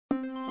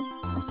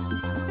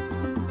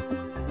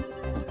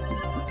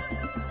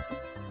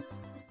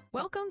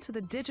Welcome to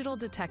the Digital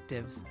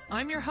Detectives.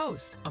 I'm your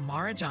host,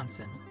 Amara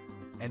Johnson.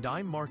 And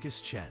I'm Marcus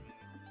Chen.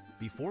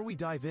 Before we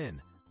dive in,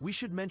 we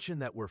should mention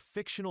that we're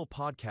fictional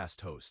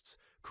podcast hosts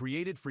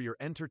created for your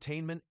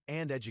entertainment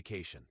and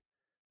education.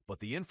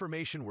 But the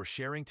information we're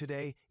sharing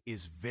today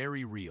is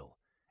very real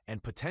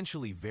and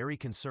potentially very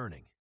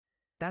concerning.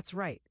 That's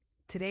right.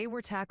 Today we're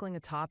tackling a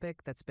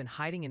topic that's been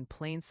hiding in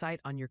plain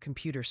sight on your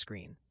computer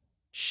screen.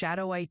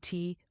 Shadow IT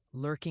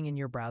lurking in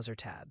your browser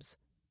tabs.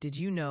 Did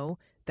you know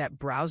that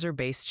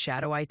browser-based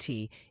shadow IT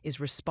is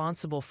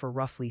responsible for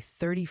roughly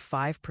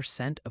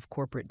 35% of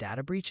corporate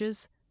data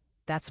breaches?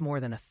 That's more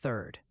than a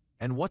third.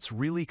 And what's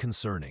really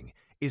concerning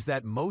is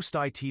that most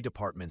IT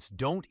departments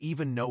don't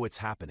even know it's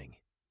happening.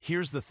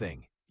 Here's the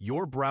thing.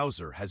 Your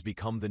browser has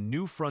become the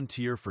new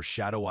frontier for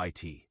shadow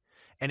IT,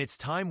 and it's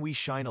time we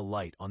shine a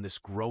light on this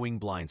growing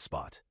blind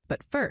spot.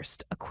 But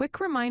first, a quick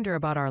reminder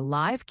about our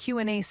live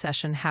Q&A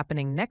session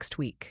happening next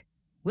week.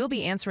 We'll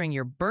be answering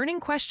your burning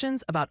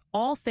questions about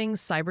all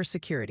things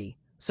cybersecurity,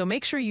 so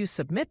make sure you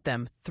submit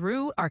them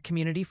through our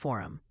community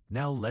forum.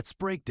 Now let's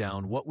break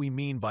down what we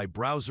mean by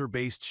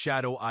browser-based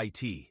shadow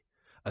IT.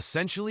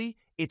 Essentially,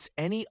 it's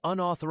any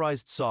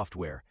unauthorized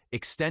software,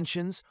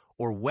 extensions,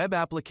 or web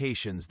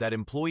applications that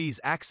employees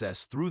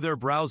access through their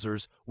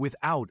browsers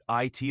without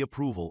IT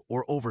approval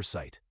or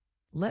oversight.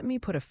 Let me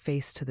put a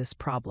face to this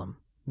problem.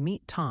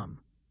 Meet Tom,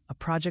 a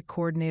project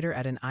coordinator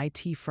at an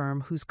IT firm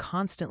who's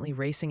constantly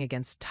racing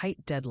against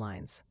tight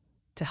deadlines.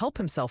 To help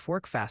himself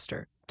work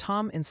faster,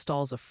 Tom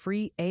installs a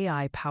free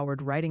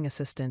AI-powered writing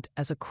assistant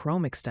as a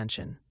Chrome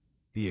extension.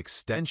 The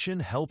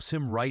extension helps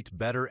him write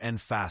better and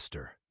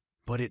faster,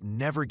 but it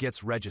never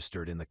gets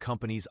registered in the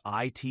company's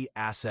IT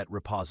asset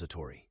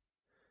repository.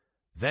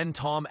 Then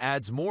Tom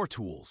adds more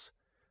tools,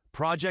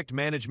 project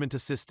management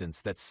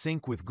assistants that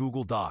sync with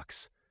Google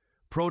Docs,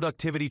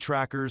 productivity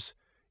trackers,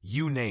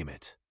 you name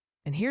it.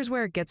 And here's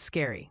where it gets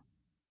scary.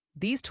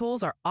 These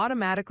tools are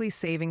automatically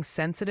saving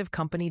sensitive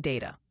company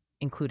data,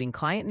 including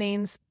client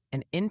names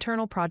and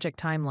internal project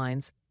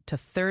timelines, to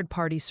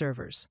third-party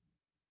servers.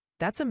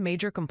 That's a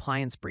major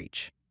compliance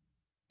breach.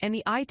 And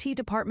the IT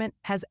department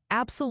has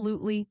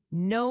absolutely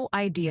no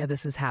idea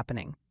this is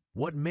happening.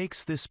 What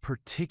makes this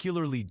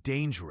particularly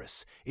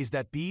dangerous is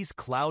that these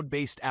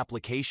cloud-based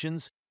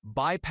applications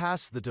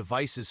bypass the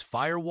device's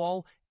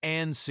firewall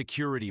and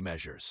security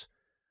measures.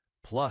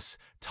 Plus,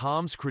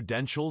 Tom's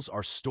credentials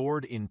are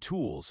stored in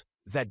tools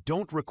that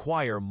don't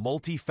require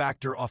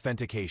multi-factor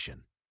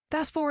authentication.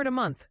 Fast forward a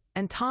month,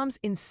 and Tom's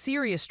in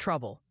serious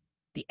trouble.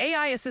 The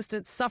AI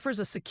assistant suffers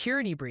a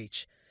security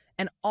breach,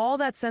 and all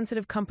that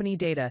sensitive company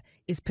data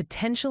is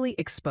potentially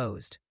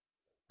exposed.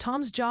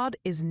 Tom's job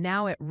is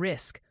now at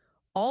risk,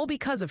 all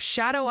because of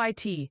shadow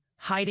IT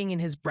hiding in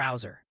his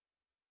browser.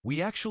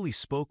 We actually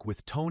spoke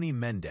with Tony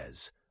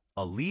Mendez,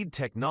 a lead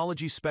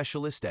technology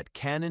specialist at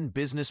Canon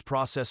Business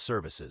Process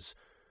Services,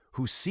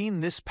 who's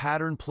seen this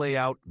pattern play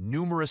out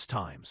numerous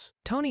times.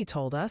 Tony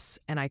told us,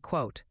 and I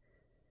quote,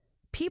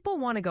 "People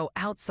want to go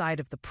outside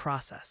of the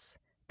process.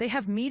 They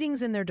have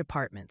meetings in their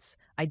departments,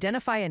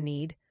 identify a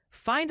need,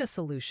 find a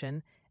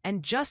solution,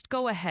 and just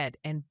go ahead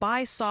and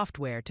buy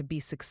software to be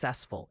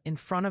successful in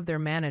front of their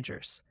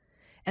managers.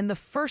 And the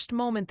first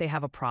moment they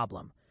have a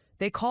problem,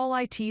 they call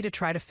IT to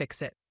try to fix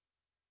it."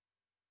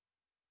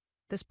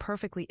 This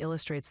perfectly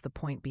illustrates the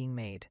point being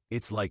made.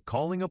 It's like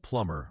calling a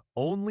plumber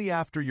only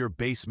after your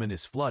basement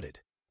is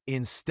flooded,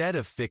 instead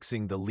of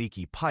fixing the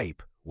leaky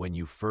pipe when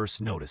you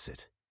first notice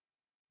it.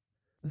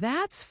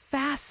 That's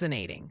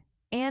fascinating,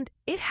 and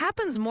it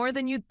happens more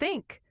than you'd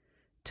think.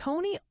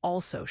 Tony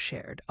also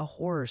shared a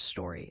horror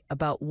story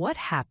about what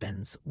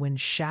happens when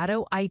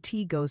shadow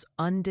IT goes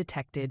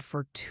undetected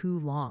for too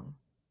long.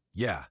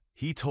 Yeah,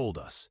 he told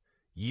us.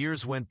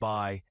 Years went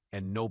by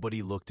and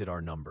nobody looked at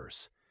our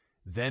numbers.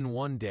 Then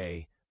one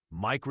day,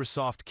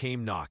 Microsoft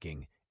came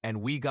knocking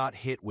and we got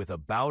hit with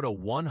about a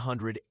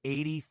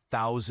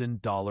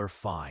 $180,000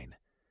 fine.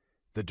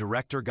 The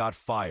director got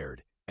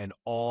fired and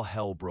all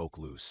hell broke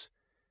loose.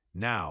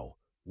 Now,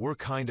 we're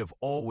kind of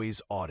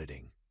always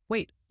auditing.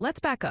 Wait, let's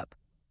back up.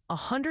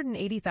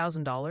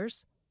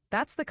 $180,000?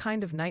 That's the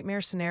kind of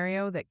nightmare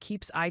scenario that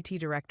keeps IT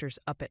directors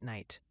up at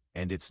night.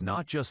 And it's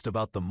not just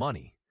about the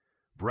money.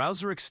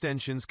 Browser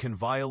extensions can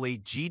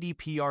violate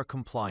GDPR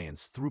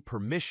compliance through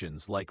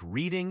permissions like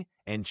reading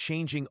and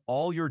changing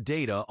all your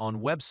data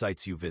on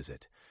websites you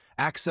visit,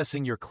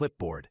 accessing your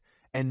clipboard,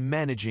 and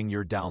managing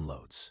your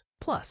downloads.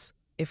 Plus,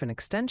 if an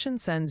extension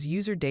sends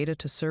user data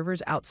to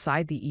servers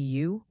outside the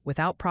EU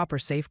without proper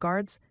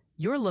safeguards,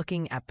 you're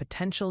looking at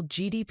potential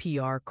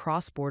GDPR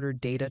cross-border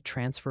data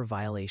transfer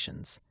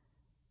violations.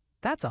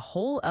 That's a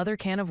whole other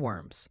can of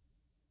worms.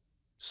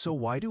 So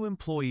why do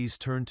employees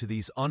turn to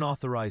these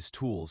unauthorized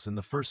tools in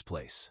the first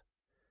place?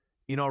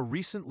 In our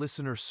recent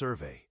listener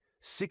survey,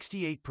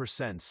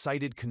 68%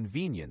 cited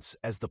convenience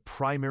as the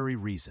primary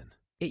reason.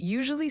 It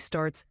usually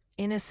starts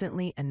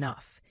innocently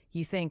enough.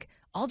 You think,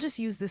 I'll just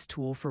use this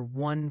tool for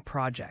one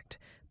project,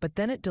 but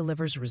then it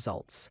delivers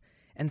results.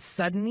 And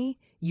suddenly,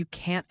 you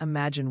can't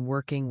imagine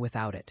working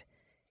without it.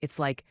 It's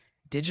like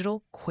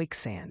digital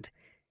quicksand,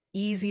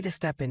 easy to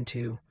step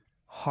into,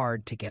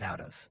 hard to get out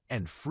of.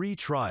 And free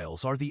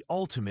trials are the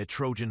ultimate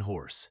Trojan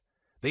horse.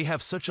 They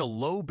have such a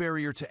low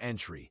barrier to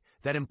entry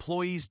that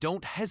employees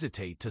don't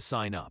hesitate to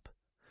sign up.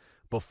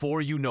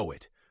 Before you know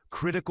it,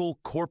 critical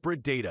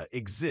corporate data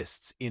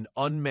exists in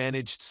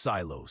unmanaged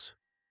silos.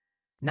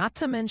 Not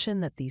to mention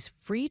that these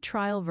free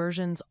trial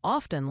versions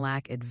often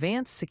lack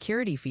advanced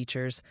security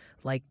features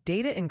like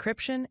data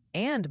encryption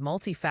and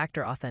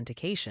multi-factor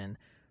authentication,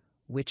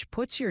 which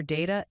puts your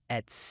data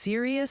at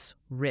serious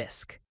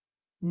risk.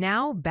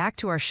 Now, back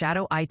to our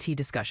shadow IT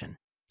discussion.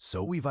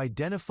 So we've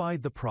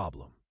identified the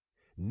problem.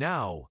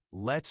 Now,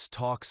 let's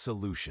talk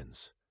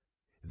solutions.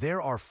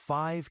 There are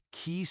 5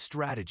 key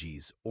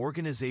strategies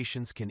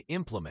organizations can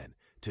implement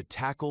to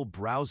tackle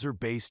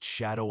browser-based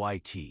shadow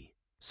IT.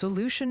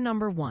 Solution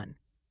number 1.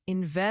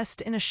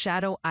 Invest in a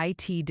shadow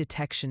IT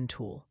detection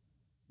tool.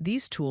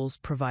 These tools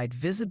provide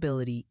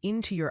visibility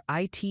into your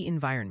IT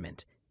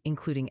environment,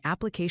 including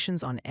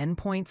applications on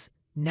endpoints,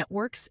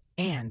 networks,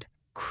 and,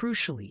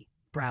 crucially,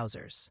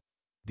 browsers.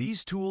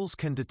 These tools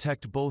can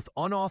detect both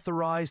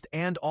unauthorized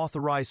and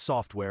authorized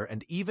software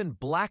and even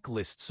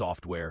blacklist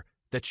software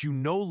that you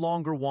no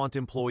longer want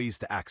employees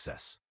to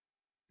access.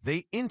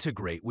 They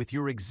integrate with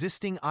your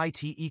existing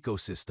IT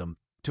ecosystem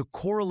to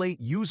correlate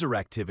user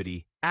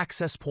activity,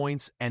 access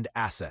points, and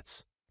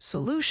assets.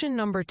 Solution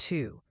number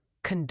 2.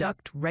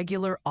 Conduct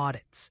regular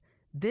audits.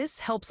 This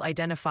helps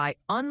identify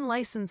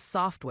unlicensed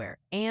software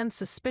and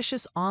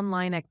suspicious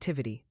online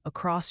activity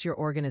across your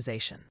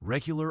organization.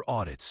 Regular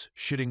audits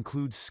should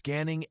include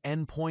scanning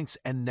endpoints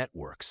and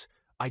networks,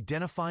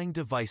 identifying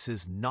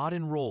devices not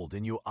enrolled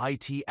in your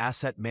IT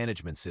asset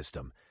management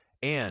system,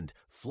 and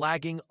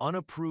flagging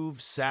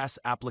unapproved SaaS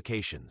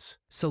applications.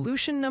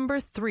 Solution number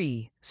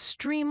 3.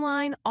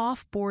 Streamline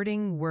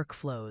offboarding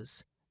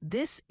workflows.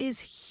 This is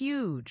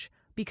huge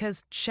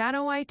because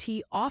shadow IT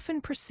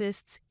often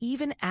persists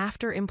even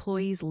after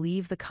employees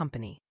leave the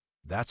company.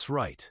 That's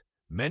right.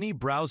 Many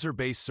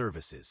browser-based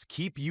services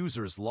keep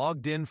users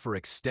logged in for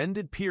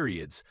extended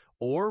periods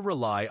or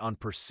rely on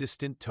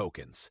persistent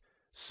tokens.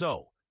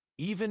 So,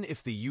 even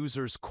if the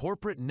user's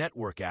corporate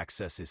network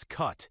access is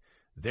cut,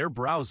 their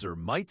browser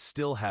might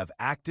still have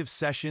active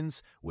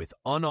sessions with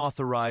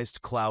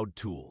unauthorized cloud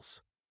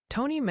tools.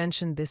 Tony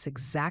mentioned this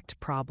exact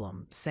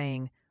problem,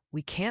 saying,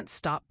 "We can't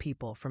stop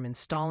people from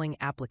installing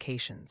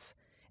applications,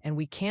 and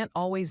we can't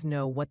always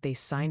know what they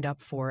signed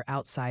up for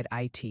outside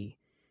IT.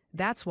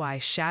 That's why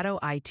shadow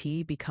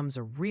IT becomes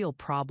a real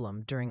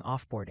problem during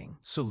offboarding."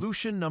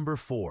 Solution number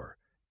 4.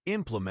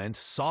 Implement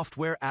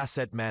Software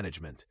Asset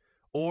Management,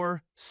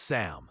 or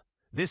SAM.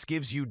 This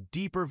gives you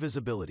deeper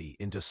visibility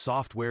into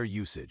software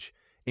usage,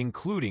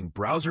 including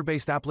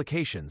browser-based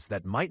applications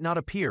that might not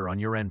appear on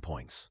your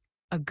endpoints.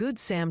 A good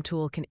SAM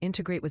tool can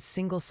integrate with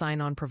single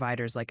sign-on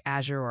providers like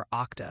Azure or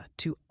Okta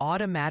to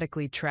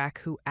automatically track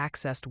who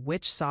accessed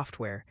which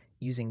software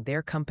using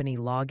their company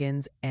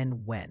logins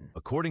and when.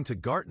 According to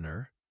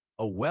Gartner,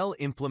 a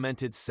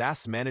well-implemented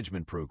SaaS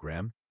management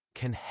program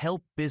can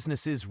help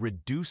businesses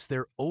reduce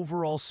their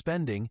overall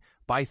spending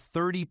by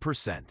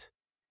 30%.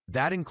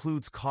 That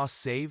includes costs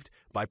saved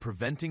by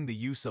preventing the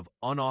use of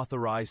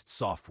unauthorized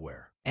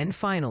software. And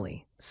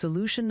finally,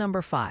 solution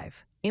number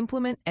 5.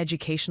 Implement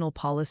educational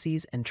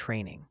policies and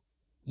training.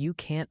 You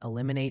can't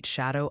eliminate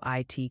shadow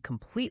IT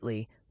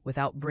completely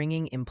without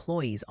bringing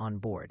employees on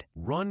board.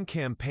 Run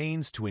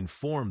campaigns to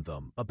inform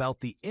them about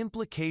the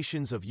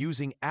implications of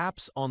using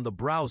apps on the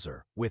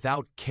browser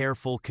without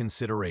careful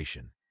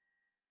consideration.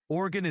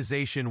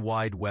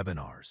 Organization-wide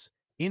webinars,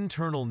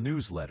 internal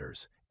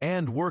newsletters,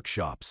 and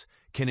workshops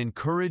can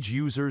encourage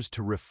users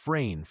to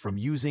refrain from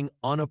using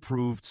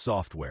unapproved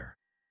software.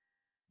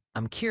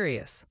 I'm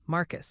curious,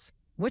 Marcus,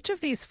 which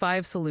of these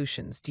 5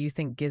 solutions do you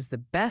think gives the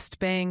best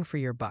bang for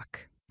your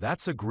buck?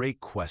 That's a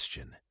great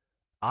question.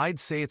 I'd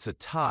say it's a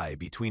tie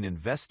between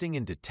investing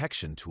in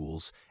detection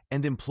tools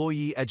and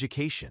employee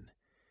education.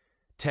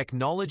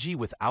 Technology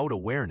without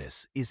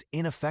awareness is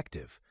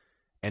ineffective,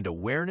 and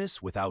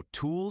awareness without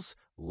tools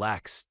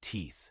lacks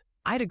teeth.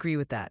 I'd agree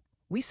with that.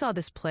 We saw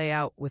this play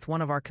out with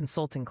one of our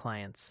consulting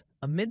clients,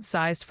 a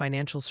mid-sized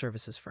financial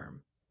services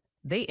firm.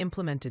 They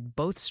implemented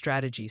both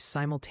strategies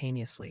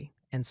simultaneously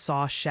and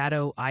saw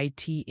shadow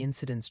IT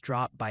incidents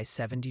drop by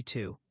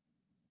 72%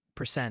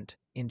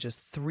 in just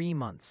 3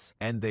 months.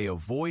 And they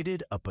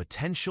avoided a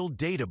potential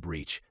data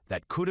breach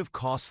that could have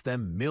cost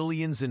them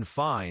millions in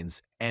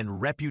fines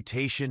and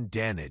reputation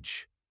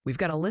damage. We've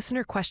got a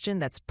listener question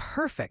that's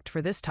perfect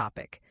for this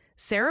topic.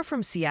 Sarah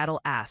from Seattle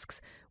asks,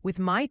 "With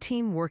my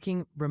team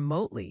working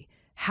remotely,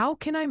 how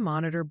can I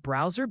monitor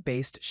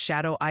browser-based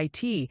shadow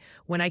IT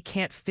when I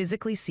can't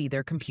physically see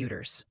their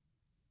computers?"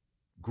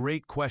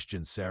 Great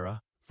question,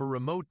 Sarah. For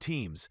remote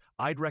teams,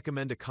 I'd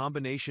recommend a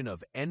combination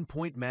of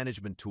endpoint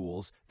management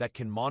tools that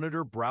can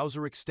monitor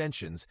browser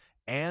extensions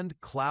and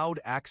cloud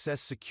access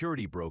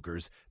security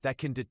brokers that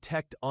can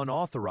detect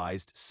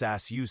unauthorized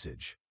SaaS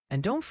usage.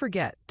 And don't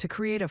forget to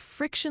create a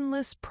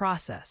frictionless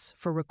process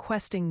for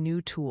requesting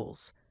new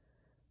tools.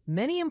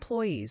 Many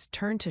employees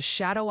turn to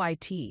shadow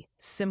IT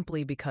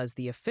simply because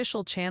the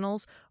official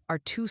channels are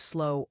too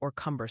slow or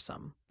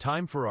cumbersome.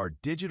 Time for our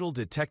digital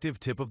detective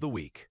tip of the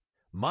week.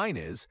 Mine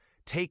is,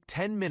 take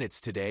 10 minutes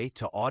today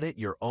to audit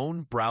your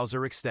own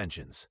browser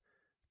extensions.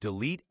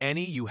 Delete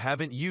any you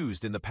haven't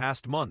used in the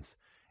past month,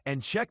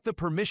 and check the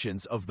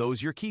permissions of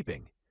those you're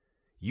keeping.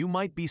 You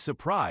might be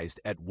surprised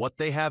at what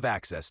they have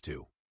access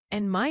to.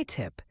 And my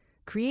tip,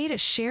 create a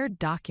shared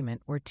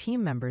document where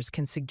team members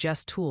can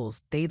suggest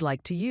tools they'd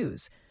like to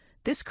use.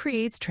 This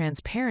creates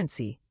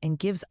transparency and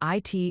gives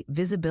IT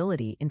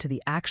visibility into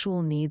the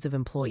actual needs of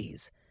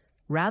employees,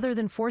 rather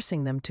than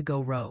forcing them to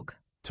go rogue.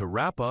 To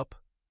wrap up,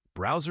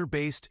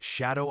 browser-based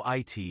shadow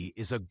IT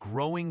is a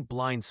growing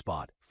blind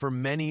spot for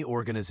many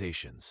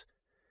organizations.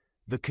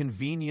 The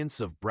convenience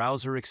of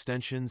browser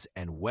extensions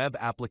and web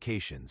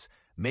applications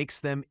makes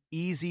them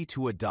easy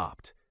to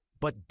adopt,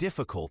 but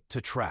difficult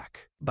to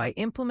track. By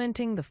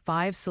implementing the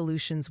 5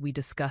 solutions we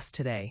discussed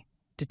today,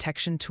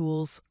 detection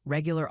tools,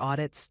 regular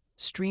audits,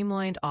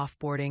 streamlined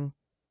offboarding,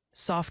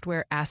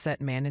 software asset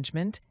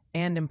management,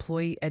 and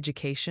employee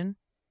education,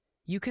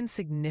 you can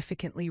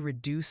significantly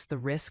reduce the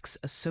risks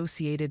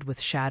associated with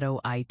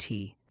shadow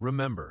IT.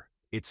 Remember,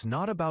 it's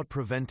not about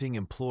preventing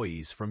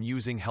employees from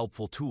using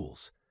helpful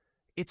tools.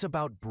 It's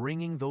about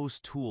bringing those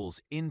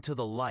tools into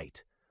the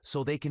light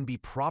so they can be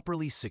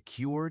properly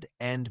secured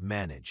and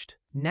managed.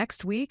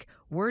 Next week,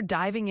 we're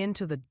diving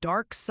into the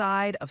dark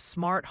side of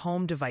smart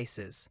home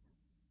devices.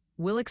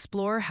 We'll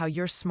explore how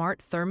your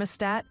smart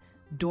thermostat,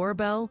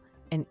 doorbell,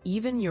 and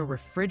even your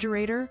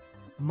refrigerator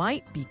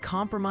might be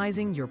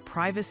compromising your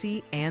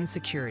privacy and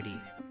security.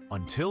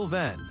 Until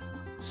then,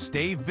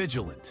 stay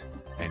vigilant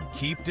and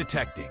keep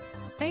detecting.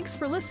 Thanks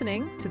for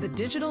listening to The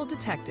Digital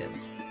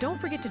Detectives.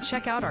 Don't forget to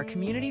check out our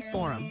community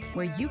forum,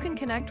 where you can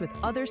connect with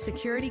other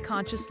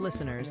security-conscious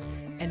listeners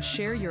and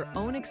share your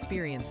own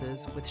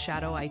experiences with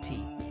shadow IT.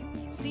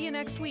 See you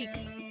next week.